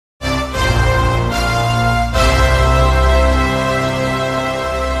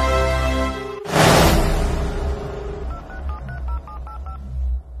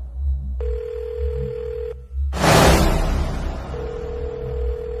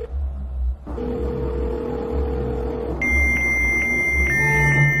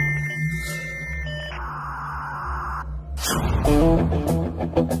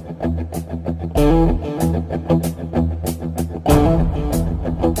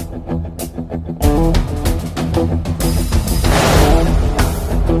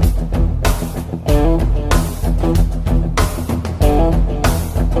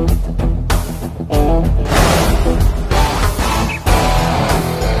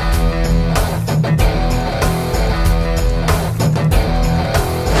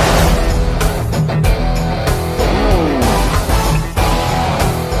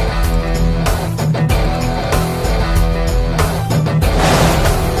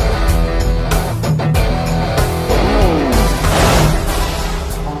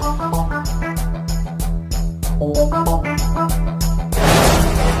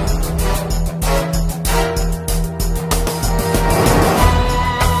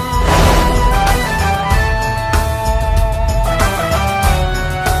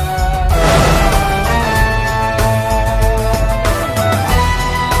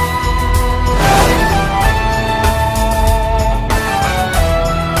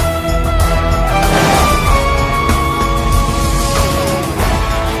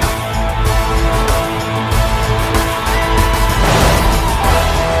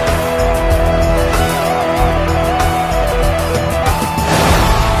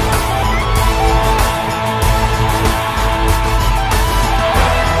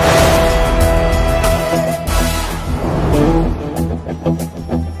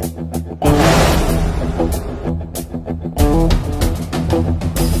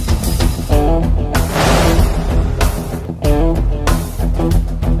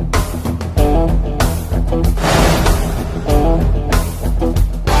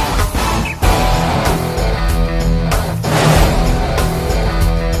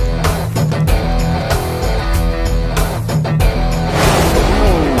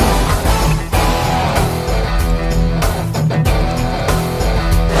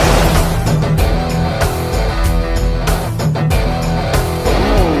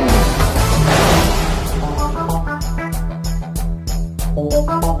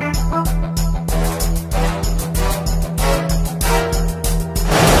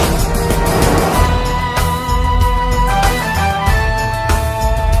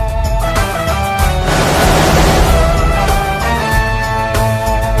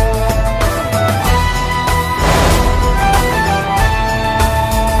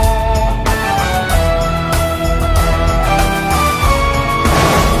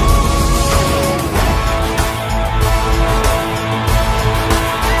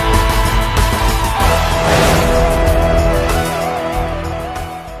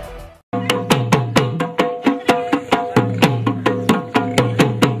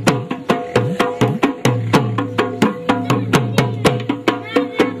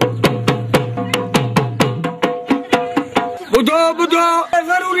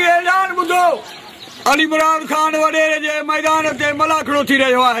अली मुराद खान वडेरे जे मैदान ते मलाखड़ो थी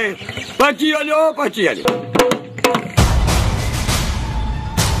रहियो आहे। पची वञो।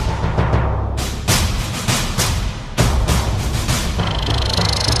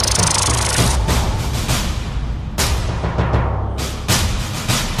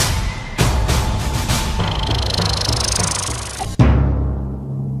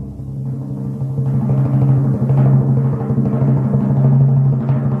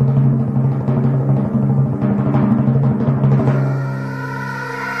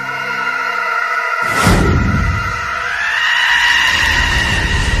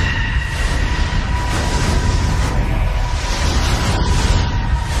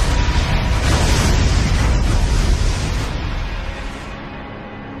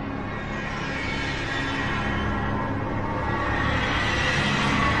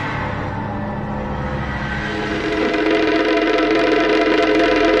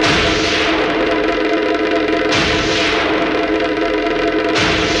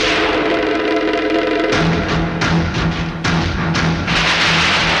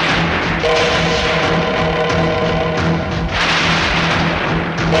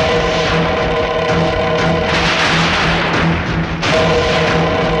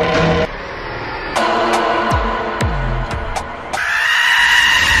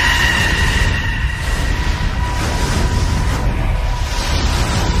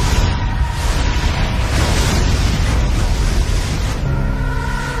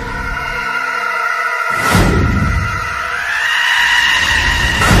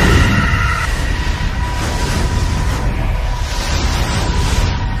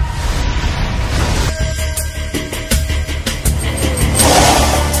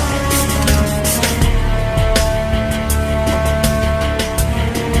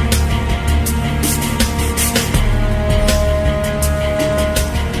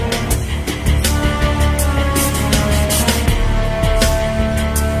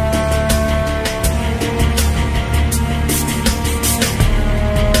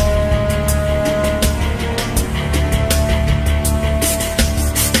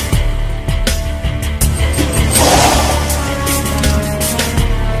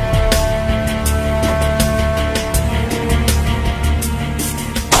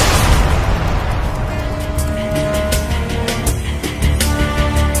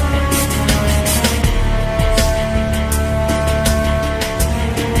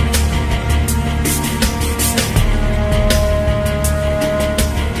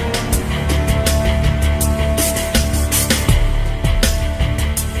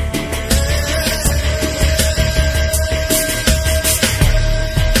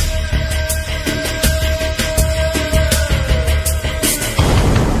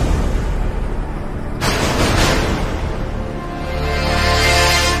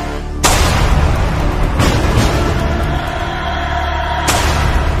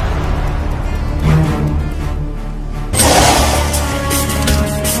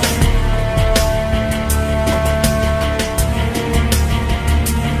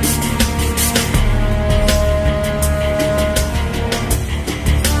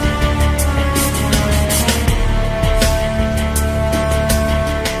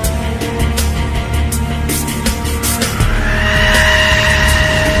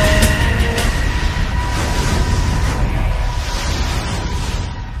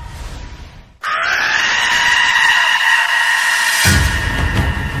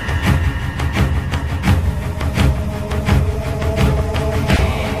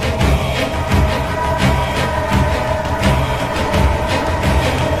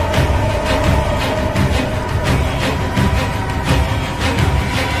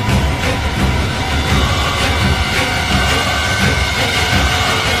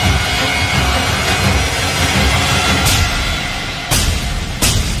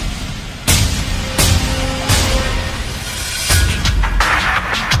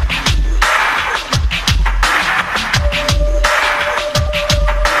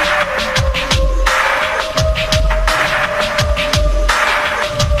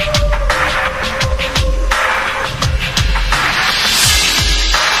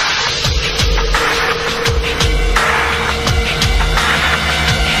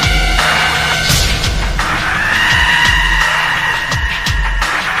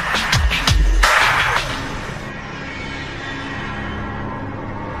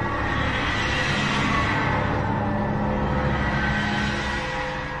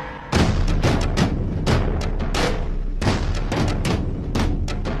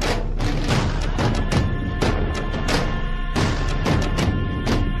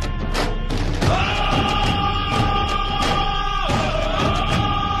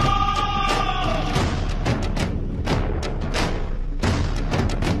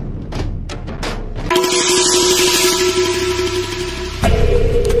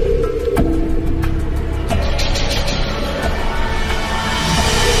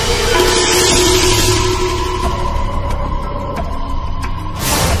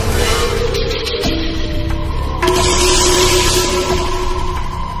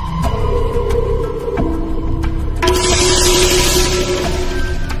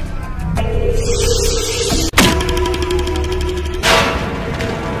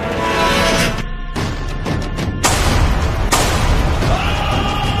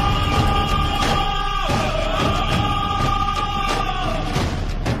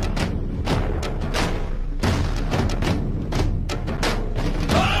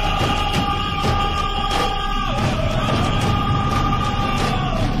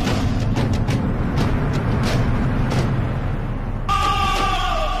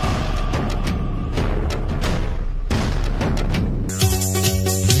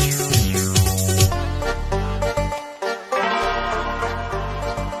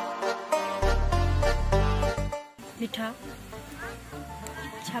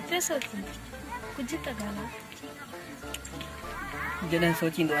 जॾहिं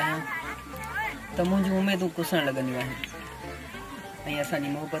सोचींदो आहियां त मुंहिंजूं उमेदूं कुसण लॻंदियूं आहिनि ऐं असांजी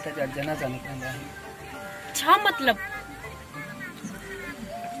मोहबत जा जनाज़ा निकिरंदा आहिनि। छा मतलब?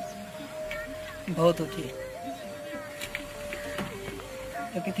 भउ थो थिए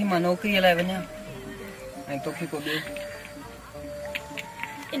त किथे मां नौकरीअ लाइ वञा ऐं तोखे को ॿियो।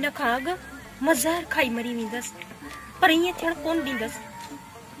 इन खां अॻु मां ज़हर खाई मरी वेंदसि, पर ईअं थियण कोन ॾींदसि।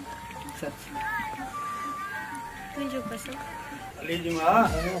 सच तुंहिंजो कसम। अली जी मां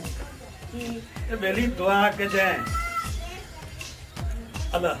ये बेली दुआ के जाए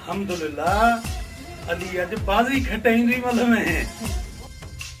अल्हम्दुलिल्लाह अली अज बाजी खटाईंदी मल में।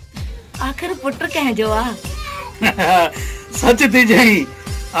 आखिर पुट कंहिंजो आ? सच थी चई,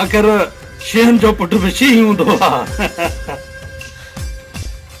 आखिर शेहन जो पुट भी शी हूंदो आ।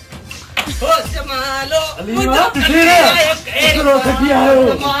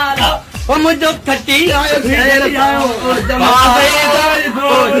 मुझो खटी आयो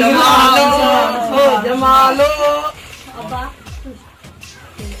जमालो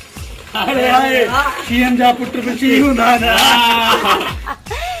अरे आए शेहन जा पुट भी शी हूंदा न।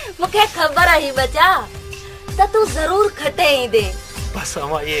 मूंखे ख़बर आहे बचा त तूं ज़रूर खटे ईंदे। बस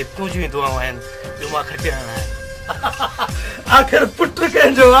अमां ये तुझी दुआऊं आहिनि जो मां खटिया आहियां। आखिर पुट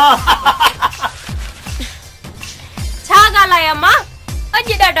कंहिंजो आ? छा ॻाल्हायां मां?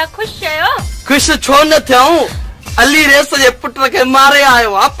 अॼु ॾाढा ख़ुशि आहियो। खुश छो न थियूं? अली रेस जे पुट खे मारे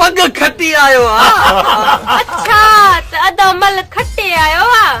आयो आ, पग खटी आयो आ। अच्छा त अदमल खटे आयो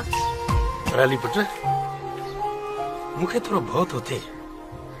आ। अली पुट मूंखे थोरो भउ थो थिए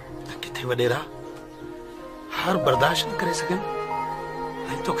त किथे वॾेरा हार बर्दाश्त न करे सघनि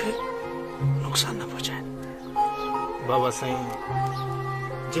ऐं तोखे नुक़सान न पहुचाइनि। बाबा साईं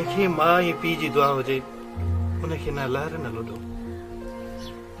जंहिंखे मां ऐं पीउ जी दुआ हुजे उनखे न लहर न लुॾो।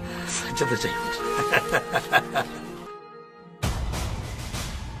 सच त चई।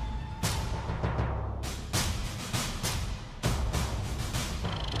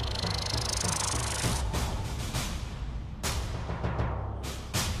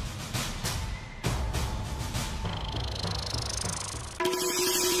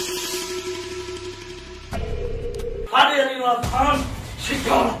 खान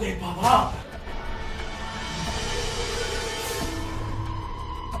शिकार दे बाबा।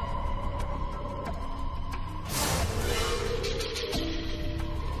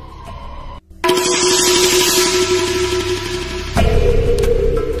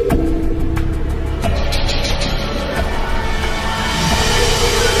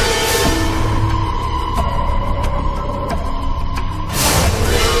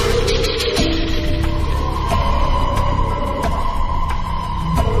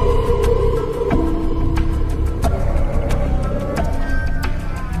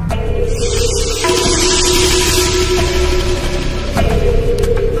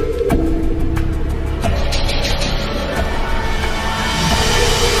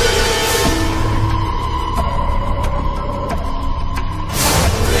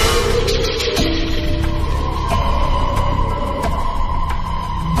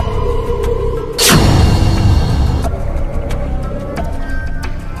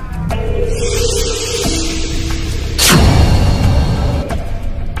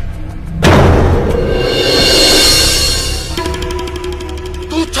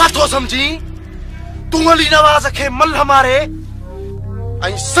 समझी तू अली नवाज के मल मारे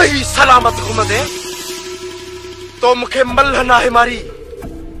ऐं सही सलामत घुमंदे तो मुखे मल ना है मारी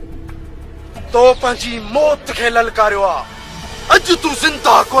तो पंजी मौत के ललकारियो आ। अज तू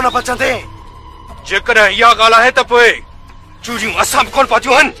जिंदा कोन बचंदे। जेकर या गाला है त पोए चूजियूं असां कोन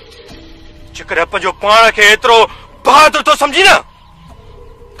पातियूं हन। जेकर पंजो पाण के एतरो बहादुर तो समझी ना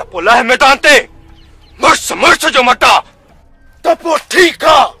त पो लह मैदान ते मर्च जो मटा त पो ठीक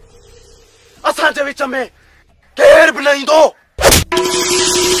आ। असां जे विच में केर भी न ईंदो।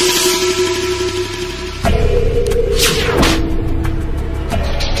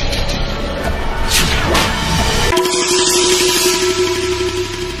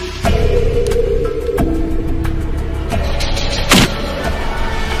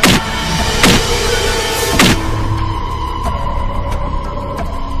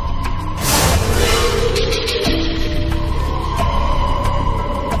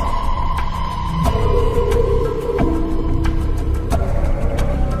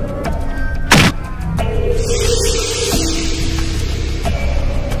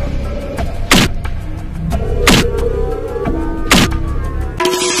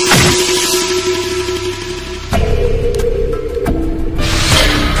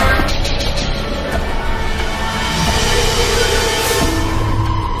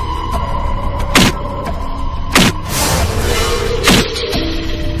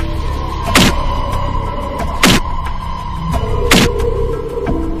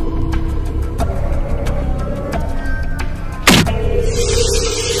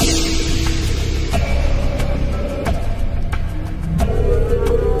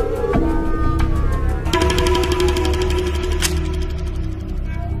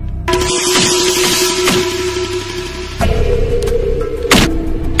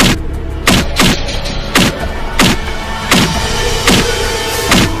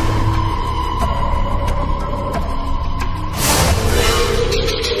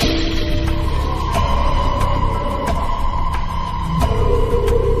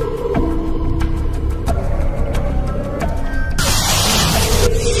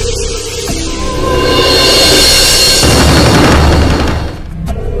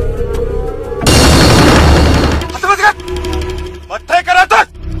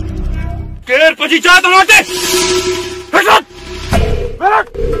 जी चाह तो मारते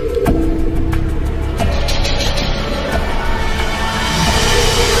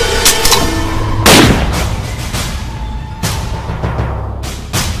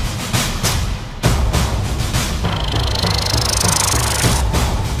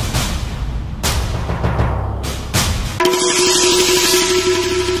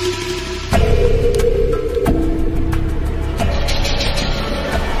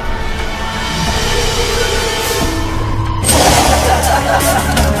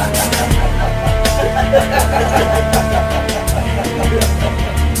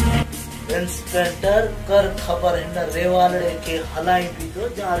इंस्पेक्टर कर खबर इन रेवालड़े के हलाई भी तो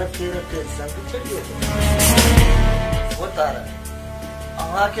जा रखे रखे संग चढ़ियो वो तारा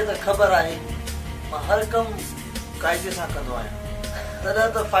अहा के तो खबर आहे मां हर कम कायदे सां कंदो आहियां तदा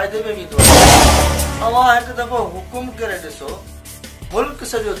तो फायदे में भी तो अवा एक दफो हुकुम करे ॾिसो मुल्क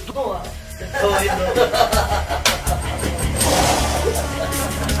सॼो दो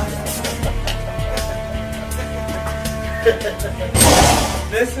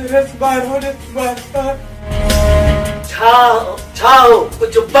रस बार हो बार छा हो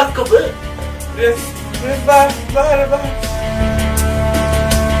कुछ बक बि रस बार बार बार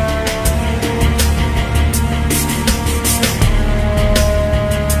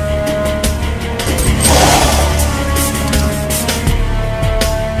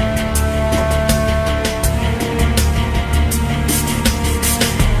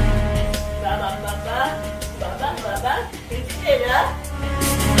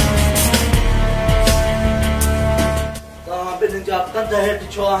कंध हेठि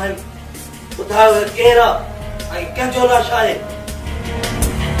छो आहिनि ॿुधायो केरु ऐं कंहिंजो लाश आहे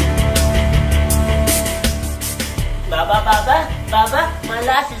बाबा बाबा बाबा मां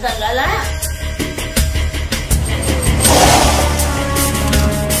लाश सां ॻाल्हायां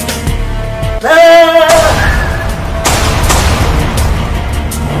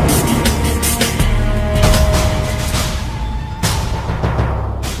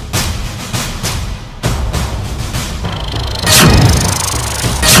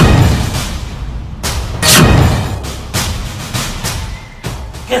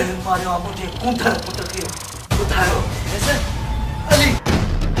मारियो मुझे कूंथर पुट के ॿुधायो ऐसे अली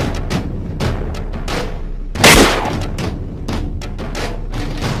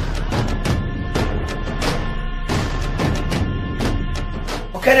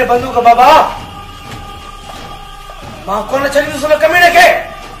मुखेरे बंदूक बाबा मां कोन छॾी सुन कमीने के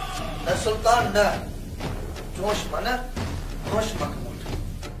न सुल्तान न जोश मन होश मन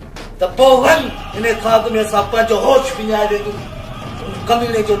त पोइ वन इन खाद में असां पंहिंजो होश विञाए वेंदो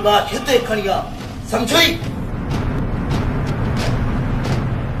कमीने जो लाश हिते खणी आ समझी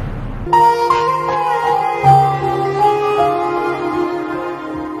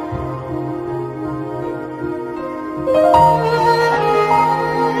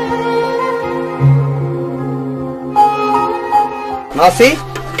मासी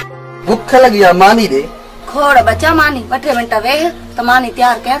भूख लगी आ मानी दे खोड़ बच्चा मानी 2 मिंट वेह त मानी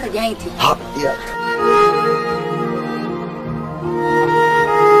तैयार कया त जाई थी हाँ यार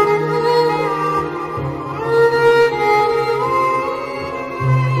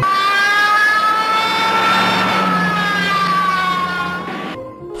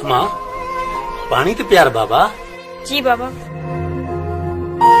मां पानी तो प्यार बाबा जी बाबा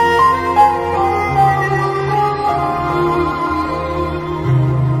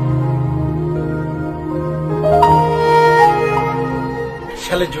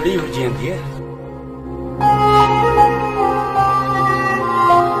शल जुड़ी हुई है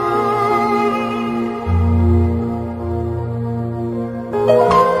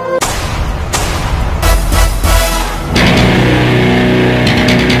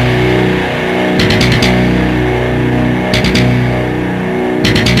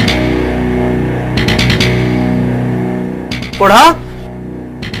पढ़ा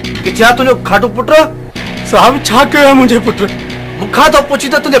कि छा तुंहिंजो खाटू पुट साहब छा कयो मुंहिंजे पुट मूंखां तो पुछी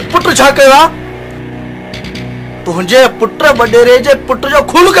त तुंहिंजे पुट छा कयो आहे तुंहिंजे पुट वॾेरे जे पुट जो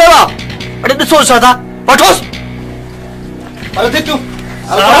खून कयो आहे अरे ॾिसो छा था वठोसि अरे तूं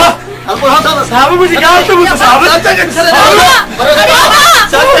साहब मुंहिंजी ॻाल्हि त ॿुधो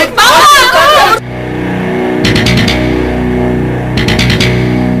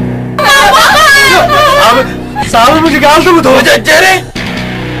साहब मुंहिंजी ॻाल्हि त ॿुधो मुंहिंजे चेहरे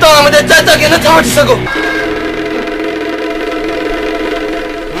तव्हां मुंहिंजे चाचा खे नथा वठी सघो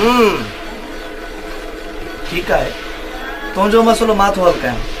ठीकु आहे तुंहिंजो मसइलो मां थो हल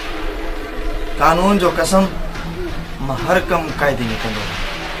कयां कानून जो कसम मां हर कमु क़ाइदे में कंदो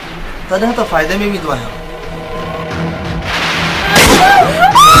तॾहिं त फ़ाइदे में वेंदो आहियां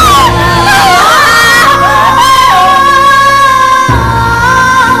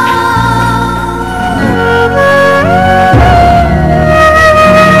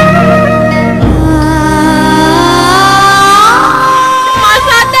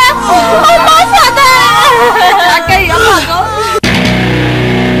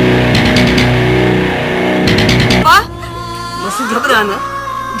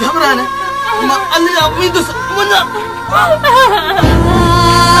घबराना मां अल्लाह वेंदुस वञा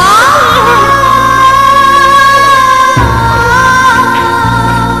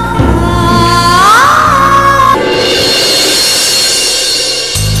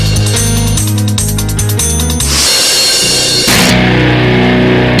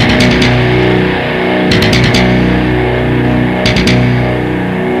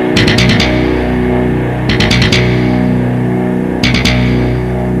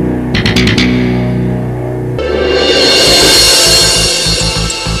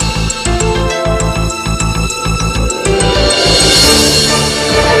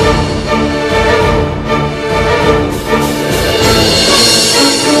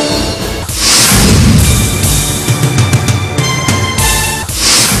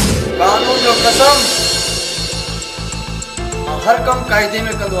हर कम कायदे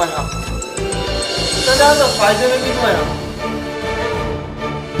में कंदो आहियां सदा तो फायदे में भी आहियां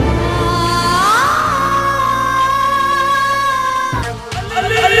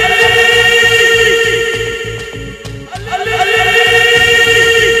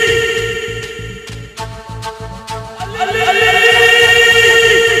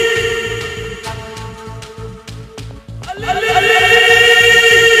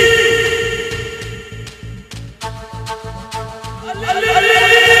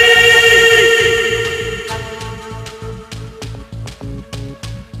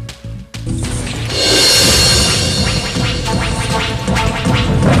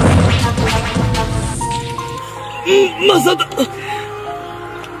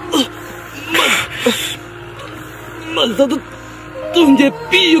मज़द तुंहिंजे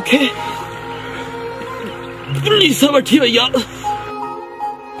पीउ खे पुलिस वठी वई आहे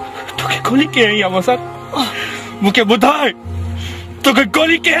तोखे गोली कई आहे मज़द मूंखे ॿुधाए तोखे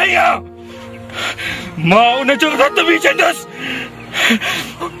गोली कई आहे मां उन जो रत बि छॾंदुसि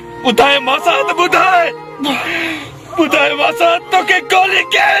ॿुधाए मज़द ॿुधाए मज़द तोखे गोली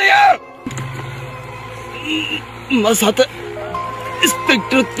कई आहे मज़द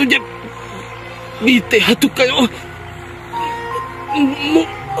इंस्पेक्टर तुझे बीते हथ कयो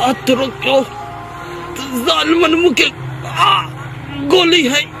हाथ रोकियो ज़ालिमन मूंखे गोली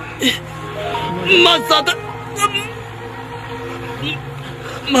है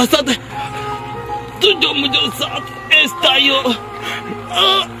मज़द तुझो मुझो साथ एस्तायो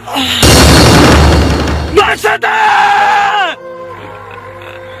मज़द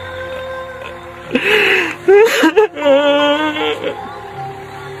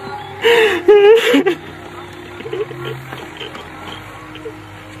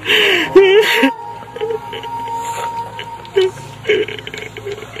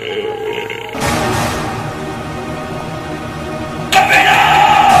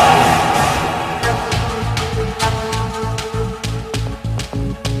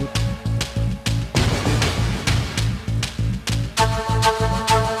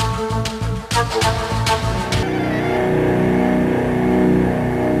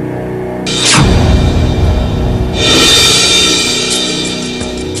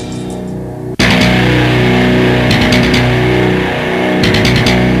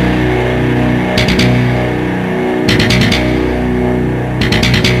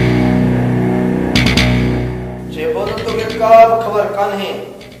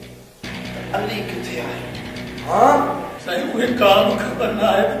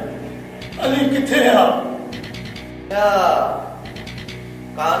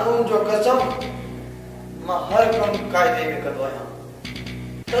कानून जो कसम मां हर कम कायदे में कंदो आहियां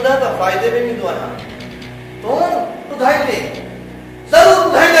तदा त फायदे में वेंदो आहियां तूं ॿुधाई दे ज़रूर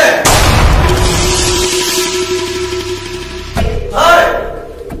ॿुधाई दे हाय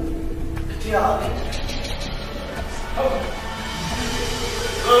किथे आहे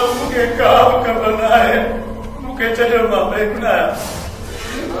मूंखे काम ख़बर न आहे मूंखे छॾियो मां बेगुनाह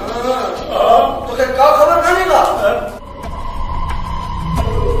तोखे का ख़बर कान्हे का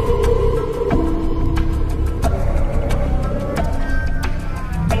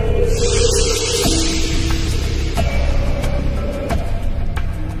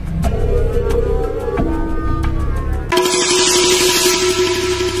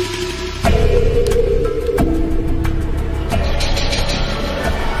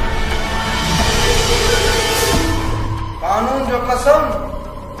कानून जो कसम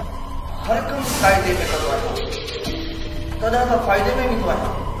हर कम कायदे में कंदो आहियां तॾहिं त फ़ाइदे में वेंदो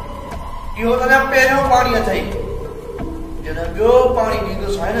आहियां इहो त पहिरियों पाणी अथई जॾहिं ॿियो पाणी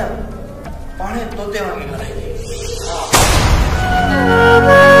ॾींदुसि आहे न पाणे तोते वांगुरु ॻाल्हाईंदी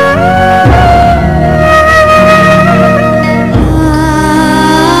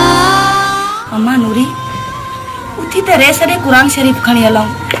अम्मा नूरी थी त रे सॼे कुरान शरीफ़ खणी हलूं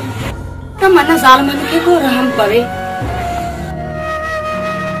त मन ज़ालमन खे को रहम पवे।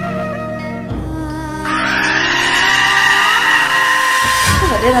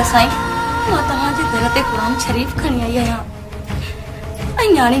 वॾेरा साईं, मां तव्हांजे दर ते कुरान शरीफ़ खणी आई आहियां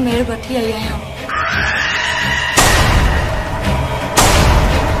ऐं न्याणी मेड़ वठी आई आहियां।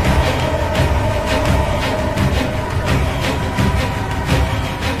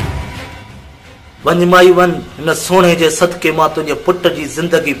 वन माई वन, हिन सोने जे सदके मां तुंहिंजे पुट जी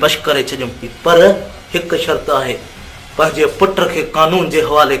जिंदगी बश करे छॾियमि, पर हिकु शर्त आहे, पंहिंजे पुट खे कानून जे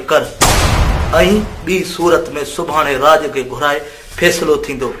हवाले कर ऐं ॿी सूरत में सुभाणे राज खे घुराए फैसलो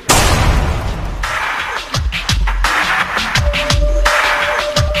थींदो।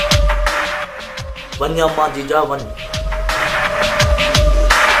 वञा मां जीजा वञ।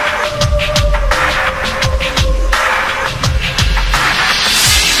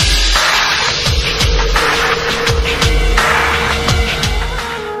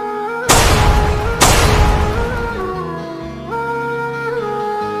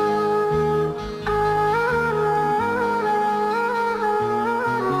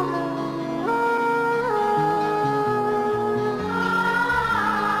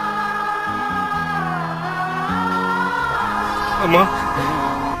 अम्मा,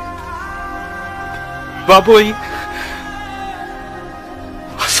 बाबू ही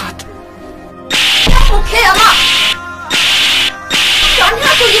असद मुखे अम्मा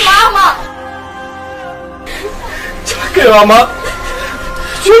कान्हा तुझी मां अम्मा छा कयो अम्मा?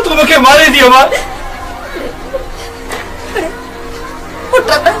 छो तू मुखे मारे दी अम्मा? पुट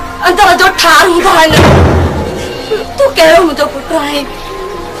त अंदर जो ठार हूंदा आहिनि, तू कहिड़ो मुंहिंजो पुट आहे।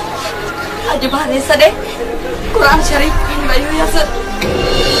 अॼु बारे सॼे कुरान शरीफ़ खणी वई हुयसि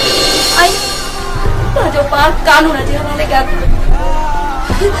ऐं तुंहिंजो पाक कानून जे हवाले कया।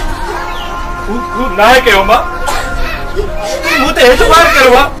 तू ना कयो अम्मा, मूं ते एतबार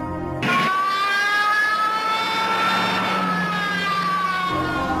करो आहे।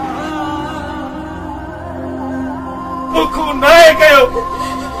 मूंखे ना कयो,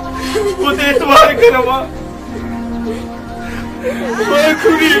 मूं ते एतबार करो आहे।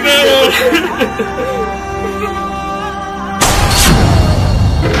 खुदी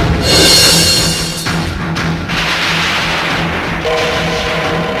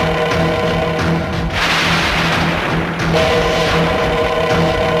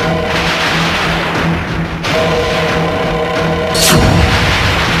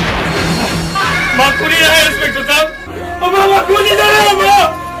न इंस्पेक्टर साहब, अम्मा खुदी न अम्मा,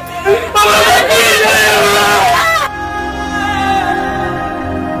 अम्मा खुदी न अम्मा।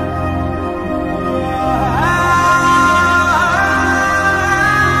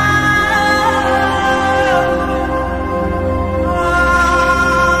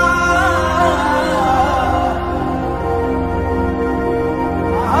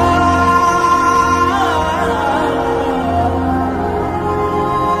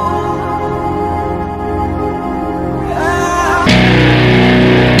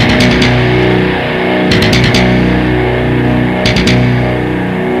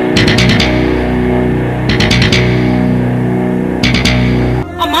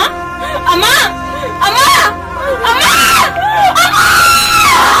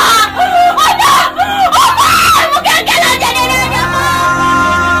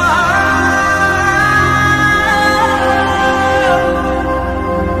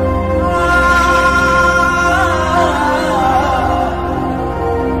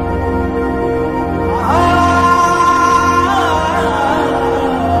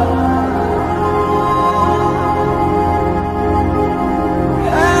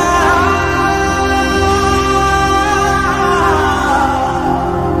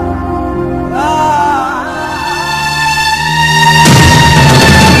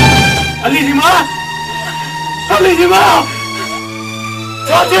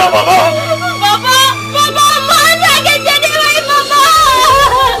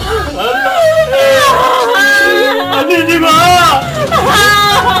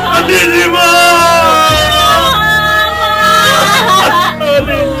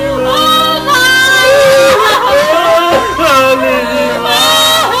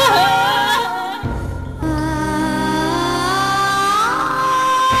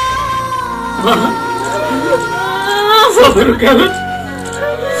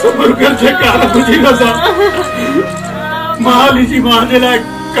 सबर कर छकारा तुझी नसा माली जी मां जे लाइ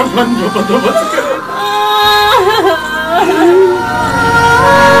कफन जो बंदोबस्त करे।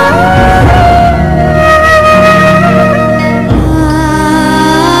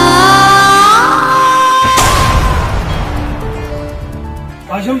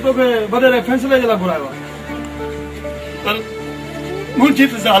 हाशिम तो के बदले फैसले जे लाइ घुरायो आहे। पर मुंहिंजी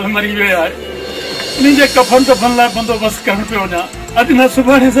त ज़ाल मरी वियो आहे मुंहिंजे कफन तफन लाइ बंदोबस्त करणु पियो वञा अॼु न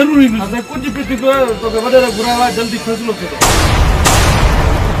सुभाणे ज़रूर ईंदुसि कुझु बि थी पियो तोखे वॾे घुरायो आहे जल्दी फ़ैसिलो थियो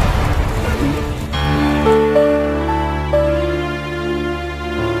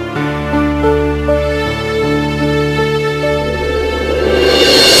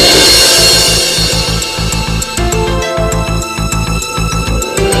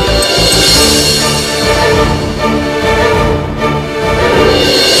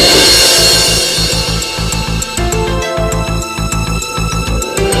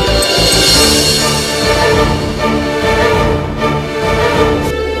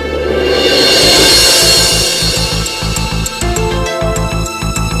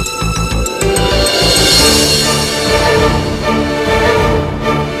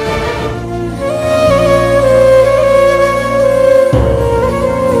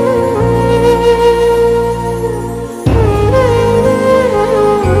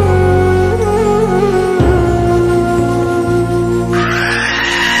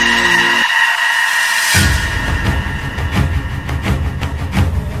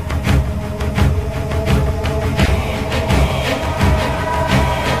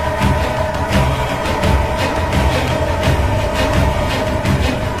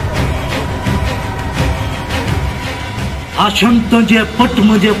आशम तुझे पुट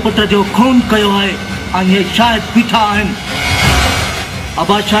मुझे पुट जो खून कयो है ऐं शायद बीठा आहिनि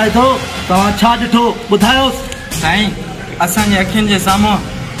अबा शायद हो तव्हां छा ॾिठो ॿुधायोसि साईं असांजे अखियुनि जे साम्हूं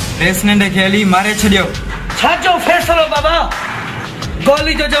रेसनेंड खे हली मारे छॾियो छा जो फ़ैसिलो बाबा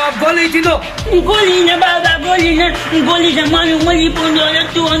गोली जो जवाब गोली थींदो गोली न बाबा गोली से माण्हू मरी पवंदो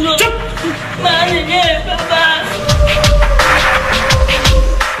रतु वंदो मारे बाबा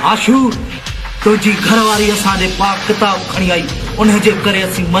आशू तुझी घरवारी असांजे पाक किताब खणी आई उन जे करे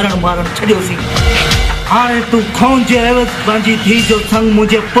असीं मरण मारण छॾियोसीं हाणे तूं खौन जे एवज़ पंहिंजी धीउ जो संग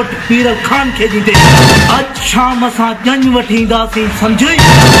मुंहिंजे पुट पीर खान खे ॾींदे अॼु शाम असां जंज वठी ईंदासीं सम्झी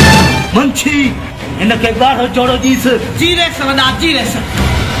मुंशी हिन खे ॻाढ़ो जोड़ो ॾीसि जीरेस वॾा जीरेस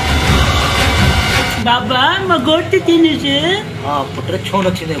बाबा मां घोट थींदुसि हा पुट छो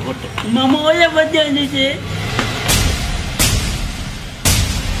न थींदे घोट मां मोल वधंदुसि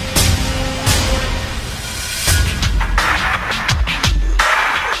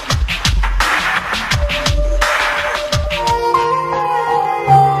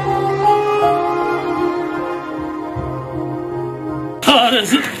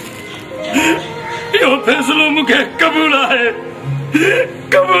यो फैसलो मुखे कबूल है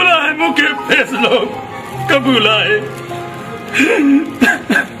मुखे फैसलो कबूल है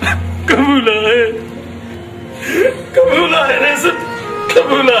रेस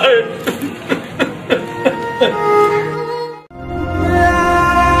कबूल है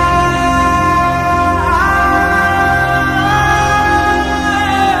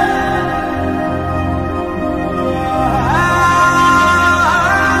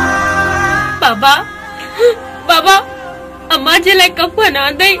बाबा अम्मा जे लाइ कफन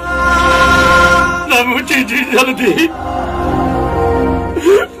आंदई ना मुझी जी जल्दी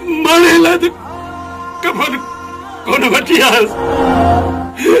मारे लाइ कफन कोन वठी आयस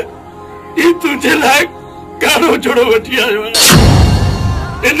ई तुझे लाइ कारो जोड़ो वठी आयो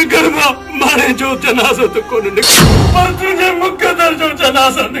इन घर मां मारे जो जनाज़ो तो कोन निकिरो पर तुझे मुक़द्दर जो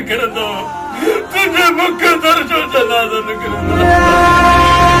जनाज़ो निकिरंदो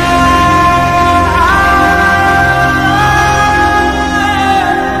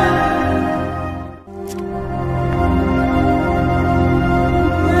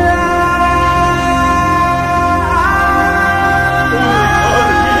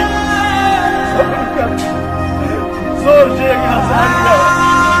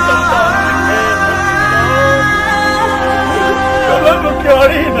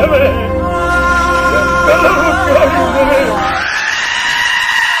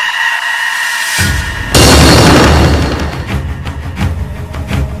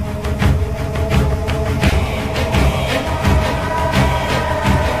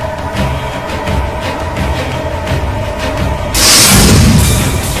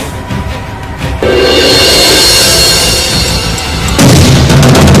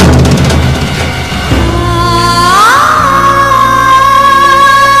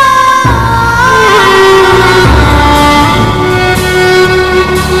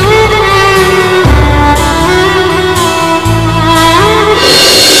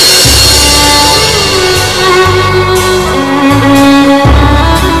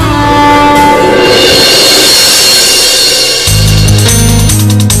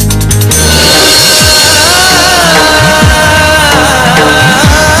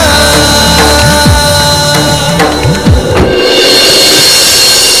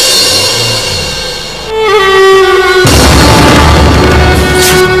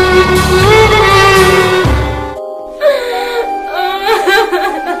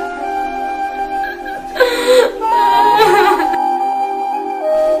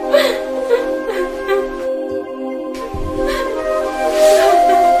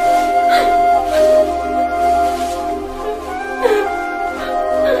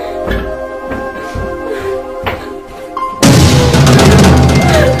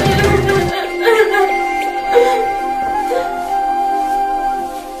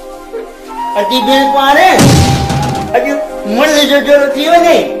अची भेण पाणे अॼु मुल जो जोड़ो थी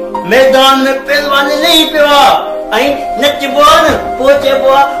वञे मैदान में पहलवान नहीं पियो आहे ऐं नचबो आहे न पोइ चइबो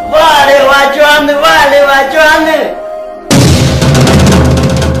आहे वारे वाह जवान वारे वाह जवान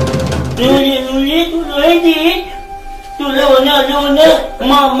तूं रोईंदी तूं लोन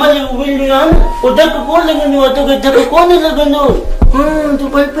मां मल विंदी आहे पोइ धक कोन लॻंदो आहे तोखे धक कोन लॻंदो तूं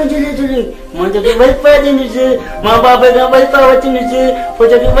बचपन छॾे छॾे मां तोखे बचपा ॾिनुसि मां बाबे खां बचपा वठंदुसि पोइ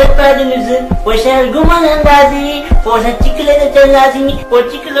तोखे बचपा ॾिनुसि पोइ शहर घुमण हलंदासीं पोइ असां चिकले ते चढ़ंदासीं पोइ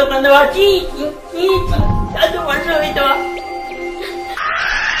चिकलो कंदो आहे ची ची ॾाढो मज़ो ईंदो आहे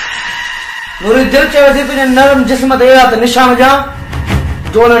नूरी दिल चयोसीं तुंहिंजे नरम जिस्म ते अहिड़ा त निशान हुजां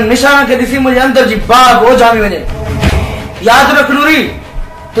जो उन निशान खे ॾिसी मुंहिंजे अंदर जी बाग ओझामी वञे यादि रख नूरी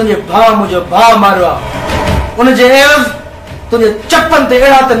तुंहिंजे भाउ मुंहिंजो भाउ मारियो आहे उनजे एवज़ तुंहिंजे चपन ते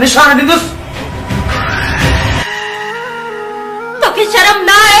अहिड़ा त निशान ॾींदुसि तोखे शर्म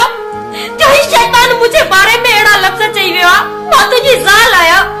ना आयो जो ही शैतान मुझे बारे में अहिड़ा लफ़्ज़ चई वियो आहे मां तुंहिंजी ज़ाल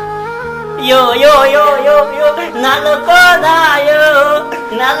आहियां यो यो यो यो यो नालो कोन आयो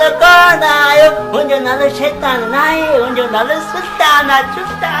मुंहिंजो नालो शैतान न आहे मुंहिंजो नालो सुल्तान आहे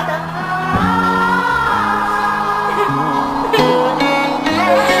सुल्तान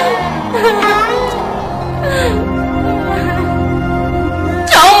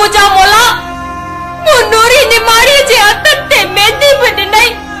चओ मुंहिंजा मोला मूं नूरी निमाड़ी जे हथनि ते मेहंदी बि ॾिनई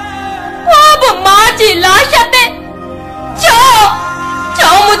उहा बि मां जी लाश ते चओ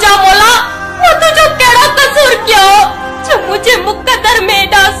मुंहिंजा मोला मूं तुंहिंजो कहिड़ो कसूर कयो जो मुंहिंजे मुक़दर में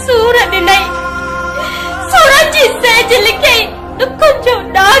एॾा सूर ॾिनई सूरनि जी सेज लिखई दुखनि जो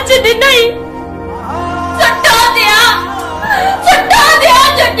डाज ॾिनई सुठो थिया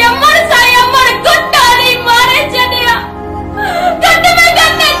जो ॼमण सां अमर गुटारी मारे छॾिया घट में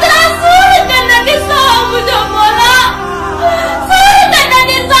घटि एतिरा सूर त न ॾिसो मुंहिंजो मोला सूर त न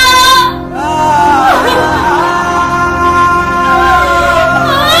ॾिसो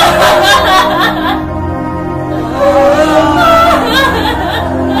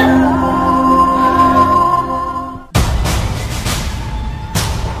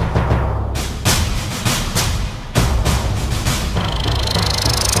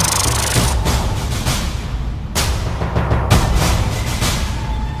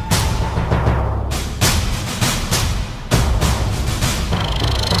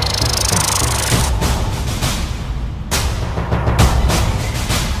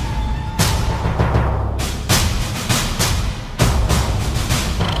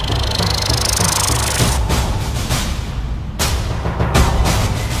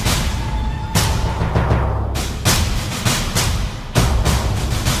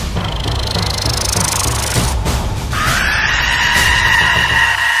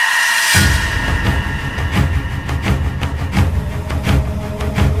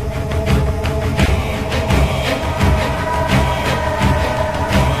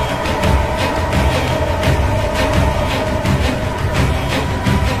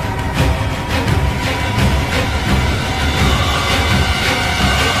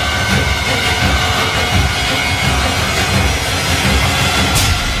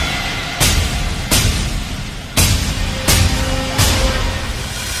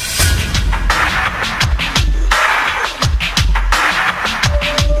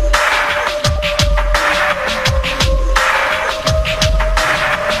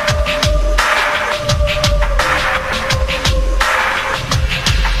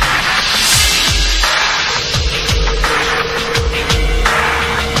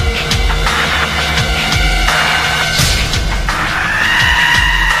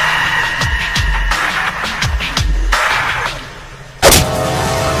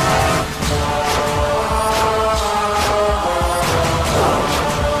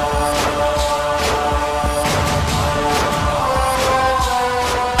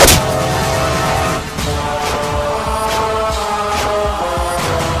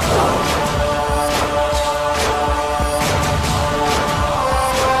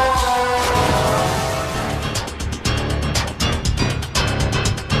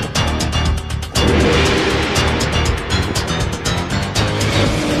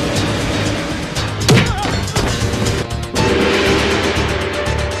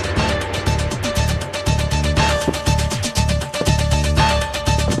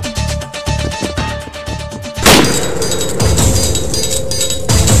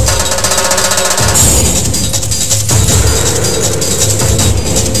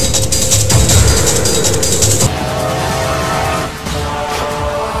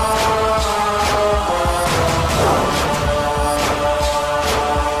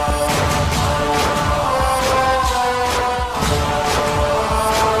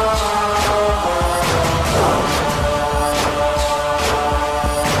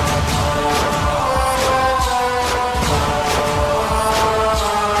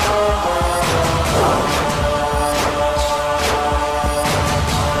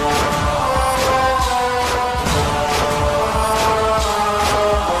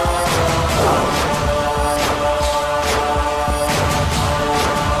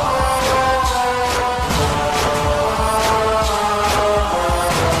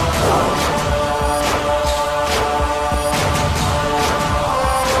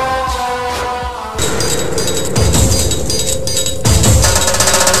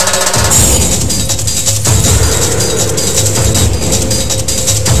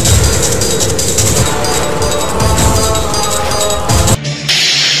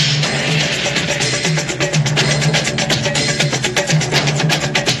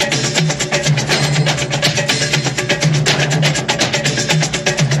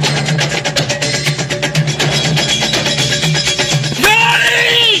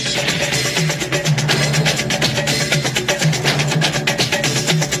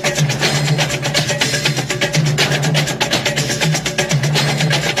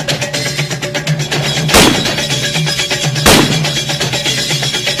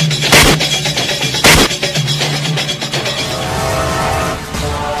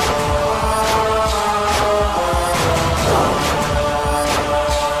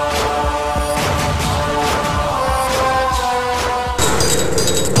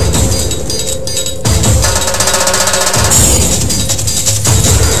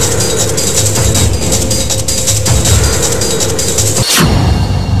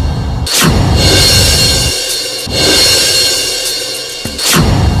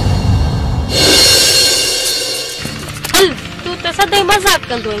हल तू तो सदाई मजाक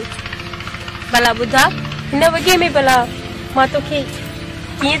कंदो भला बुधा हिन वगे में भला मां तोखे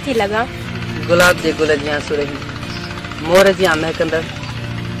कीअं थी लॻां? गुलाब जे गुल जियां सुरही, मोर जियां महकंदड़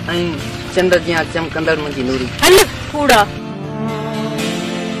ऐं चंड जियां चमकंदड़ मुंहिंजी नूरी। हल कूड़ा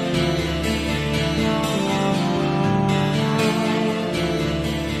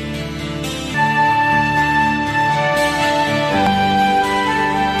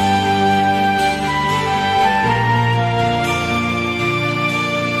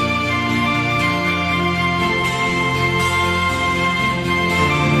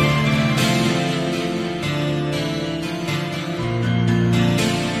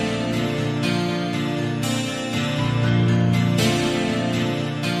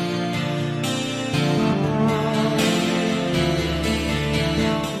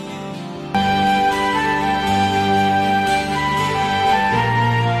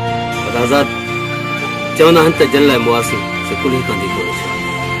आजाद चवंदा आहिनि त जन लाइ मुआसी से कुल ई कंदी कोन्हे।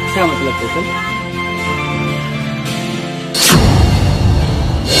 छा मतिलबु पुटु?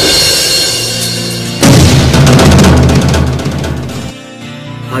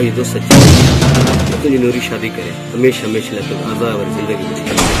 हाँ ये तो सच है। तुझी नूरी शादी करे हमेशा हमेशा लाइ तो आज़ाद वारी ज़िंदगी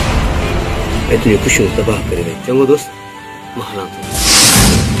गुज़ारे ऐं तुंहिंजी ख़ुशियूं तबाह करे वई। चङो दोस्त मां हलां थो।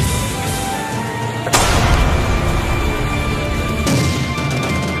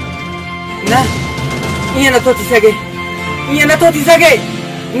 न ईअं नथो थी सघे, ईअं नथो थी सघे।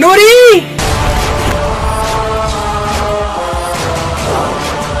 नूरी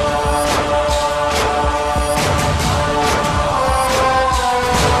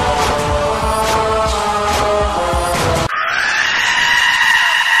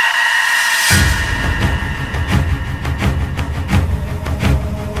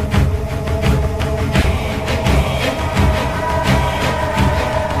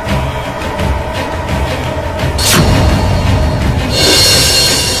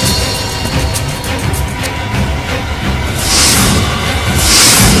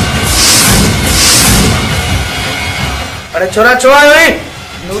छोरा छो आयो है?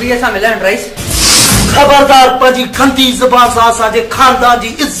 नूरीअ सां मिलण रईस। खबरदार पंहिंजी गंदी ज़बान सां असांजे खानदान जी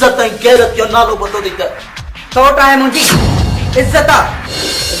इज्जत ऐं गैरत जो नालो बतो थी कर। सोट आहे मुंहिंजी, इज्जत आहे,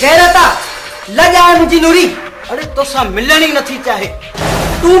 गैरत आहे, लॼ आहे मुंहिंजी नूरी। अरे तोसां मिलण ई नथी चाहे।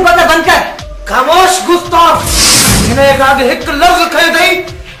 तूं बंदि बंदि कर। खामोश गुस्ताख। हिन खां अॻु हिकु लफ़्ज़ खयो अथई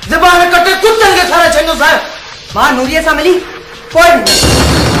ज़बान कटे कुतनि खे ठारे छॾियो साहिब। मां नूरीअ सां मिली कोई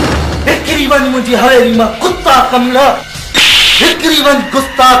हिकिड़ी वञ मुंहिंजी हवेली मां कुता कमला। हिकिड़ी वञ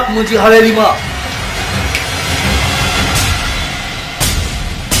गुस्ताख मुंहिंजी हवेली मां।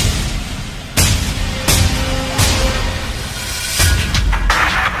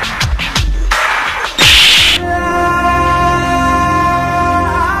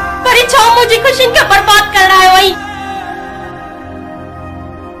 वरी छो मुंहिंजी ख़ुशियुनि खे बर्बाद करण आयो आई?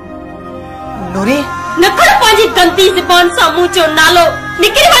 नूरी न कर पंहिंजी गंदी ज़बान सां मुंहुं जो नालो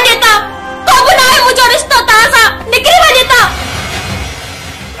निकिरी वञे था। तो बि न आहे मुंहिंजो रिश्तो तव्हां सां, निकिरी वञे था।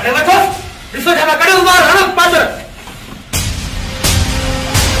 अरे वठो ॾिसो छा कॾहिं उमार हणो पादर।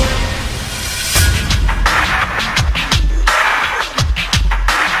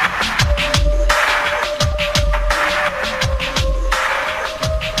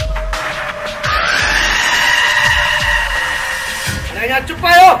 अरे यहाँ चुप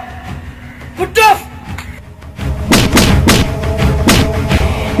आयो कुट्टो।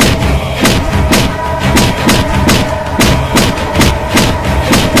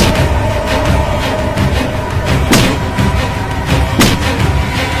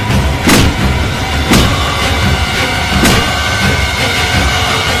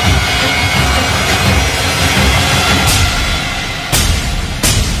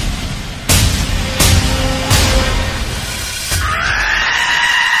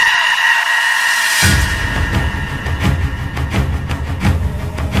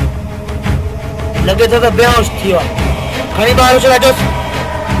 लगे तो बेहोश थी वियो। खणी ॿाहिरि अचो वेठोसि।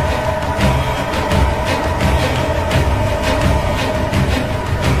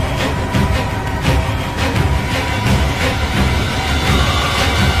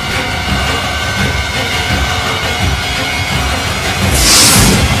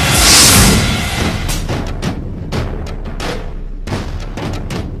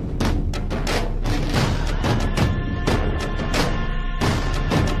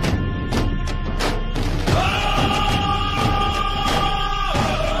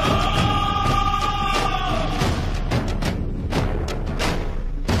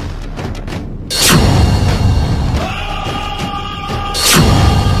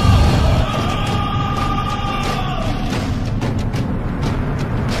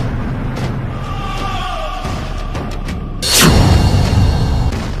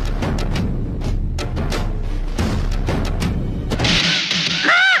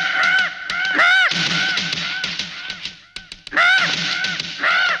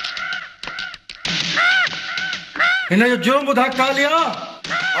 हिन जो जुर्म ॿुधा कालिया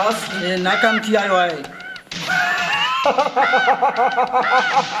बस ये नाकाम थी आयो आहे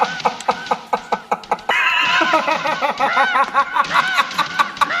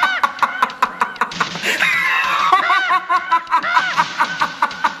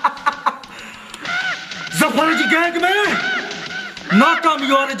जफर जी गैंग में नाकामी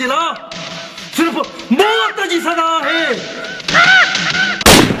वाले जे लाइ सिर्फ मौत जी सज़ा है।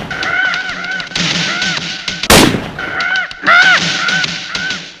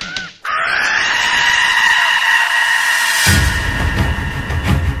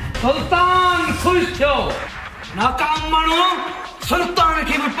 सुल्तान खुश थियो नाकाम माण्हू सुल्तान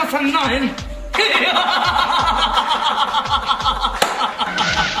खे बि पसंदि न आहिनि।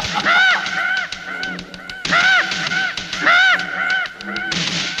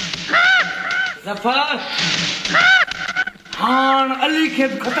 जफर हाण अली खे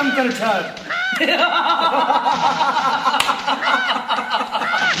बि ख़तम करे छॾ।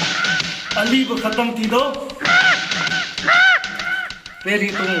 अली बि ख़तम थींदो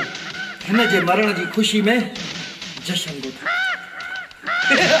पहिरीं तूं हिन जे मरण जी ख़ुशी में जश्न ॿुध।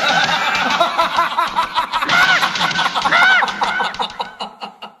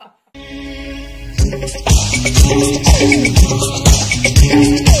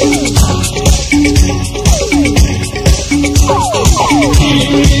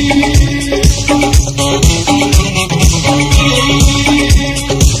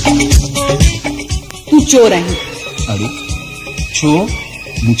 तू चोर आहीं। अरे छो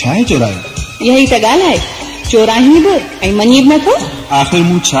मूं छा चोरायो? यही त ॻाल्हि आहे चोर आहीं बि ऐं मञी बि नथो। आख़िर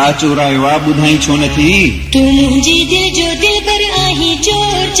मूं छा चोरायो आहे ॿुधाई छो नथी? तूं मुंहिंजी दिल जो दिलबर आहीं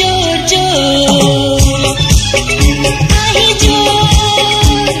चोर चोर चोर आहीं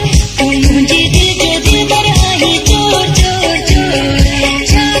चोर। तूं मुंहिंजी दिल जो दिलबर आहीं चोर चोर चोर।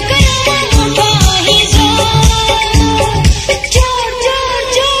 छा कयां मां मूंखां आहीं चोर चोर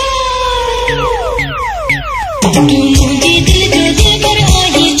चोर। तूं मुंहिंजी दिल जो दिलबर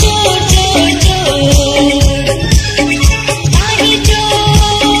आहीं चोर चोर चोर आहीं चोर।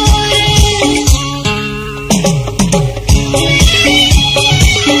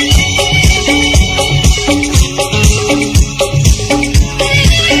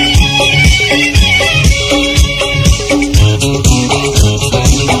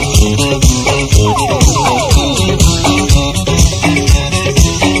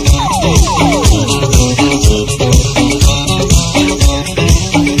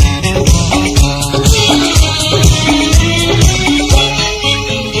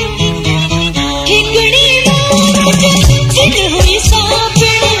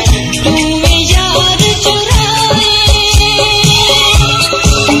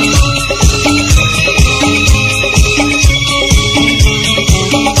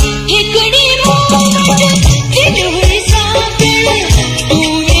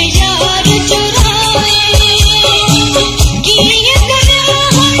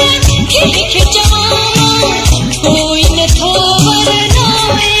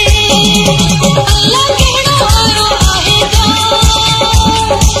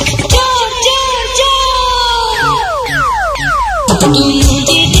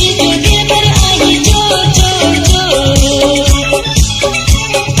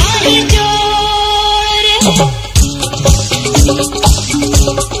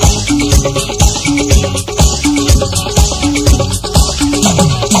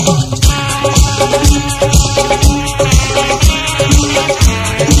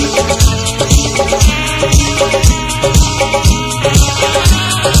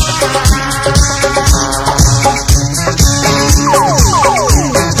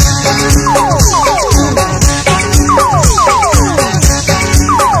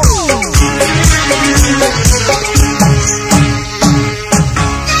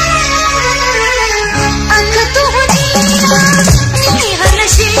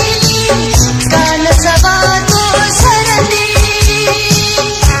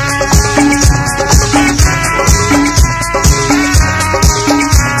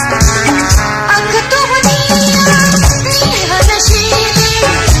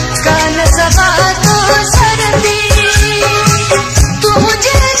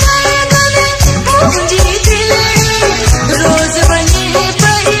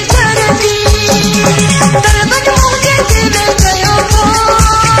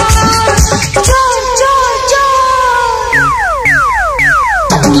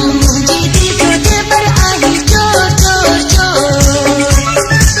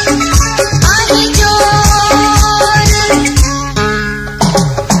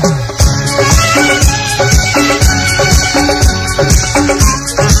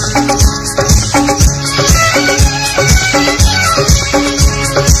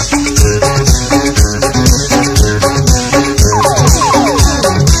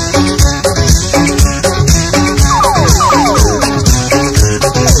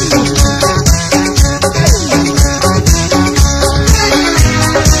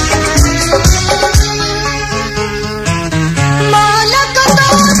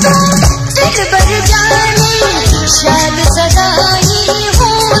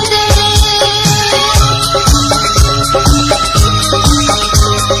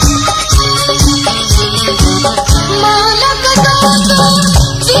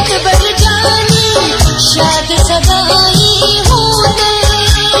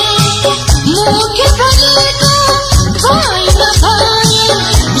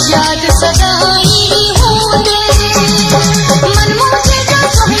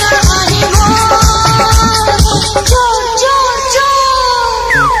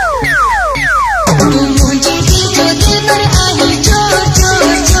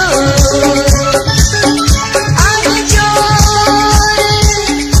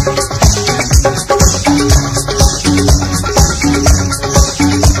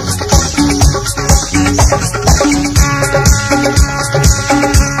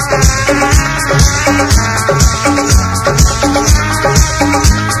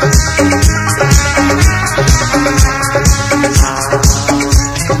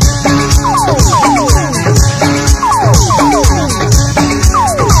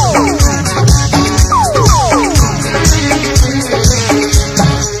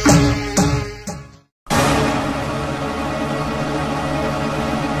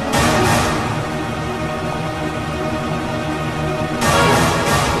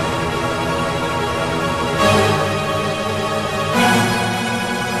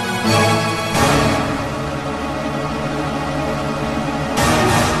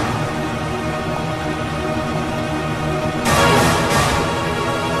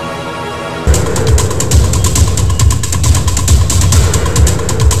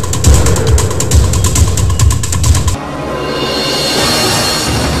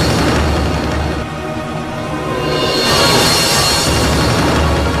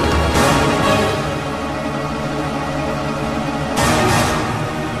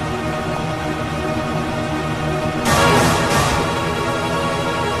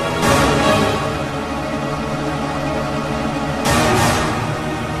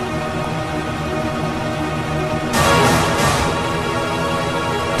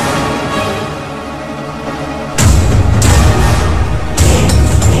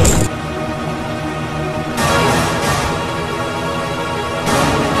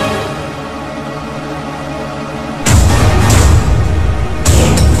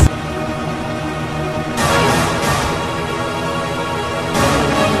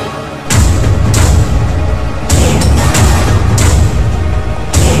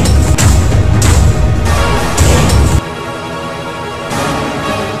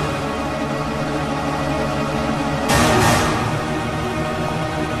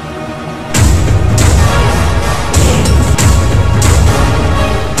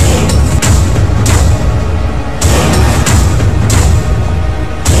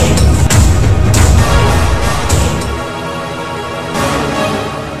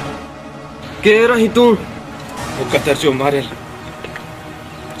 केर ही तू? मुक़द्दर जो मारियल,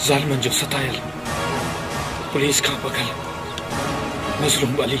 ज़ालिमन जो सतायल, पुलिस का पकड़,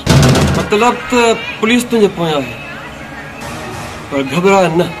 मज़लूम अली। मतलब तो पुलिस तुझे पोया है, पर घबरा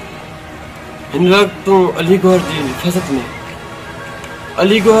न। इन वक्त तू अलीगढ़ जी हिफ़ाज़त में।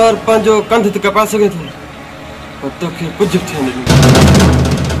 अलीगढ़ पंहिंजो कंध ते कपा सके थो, पर तोखे कुछ थियण ॾींदो।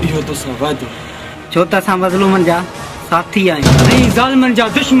 इहो तो सा वादो। छो त असां मज़लूमनि जा साथी आहियूं ऐं ज़ालिमनि जा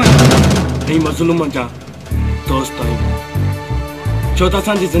दुश्मन ऐं मज़लूमनि जा दोस्त आहियूं। छो त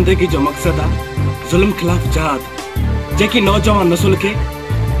असांजी ज़िंदगी जो मक़सद आहे ज़ुल्म ख़िलाफ़ जहाद, जेकी नौजवान नसुल खे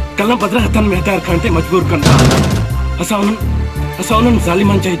कलम बदिरां हथनि में हथियार खणण ते मजबूर कनि था। असां उन्हनि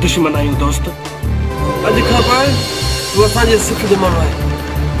ज़ालिमनि जा ई दुश्मन आहियूं दोस्त। अॼु खां पोइ तूं असांजे सिख जो माण्हू आहे।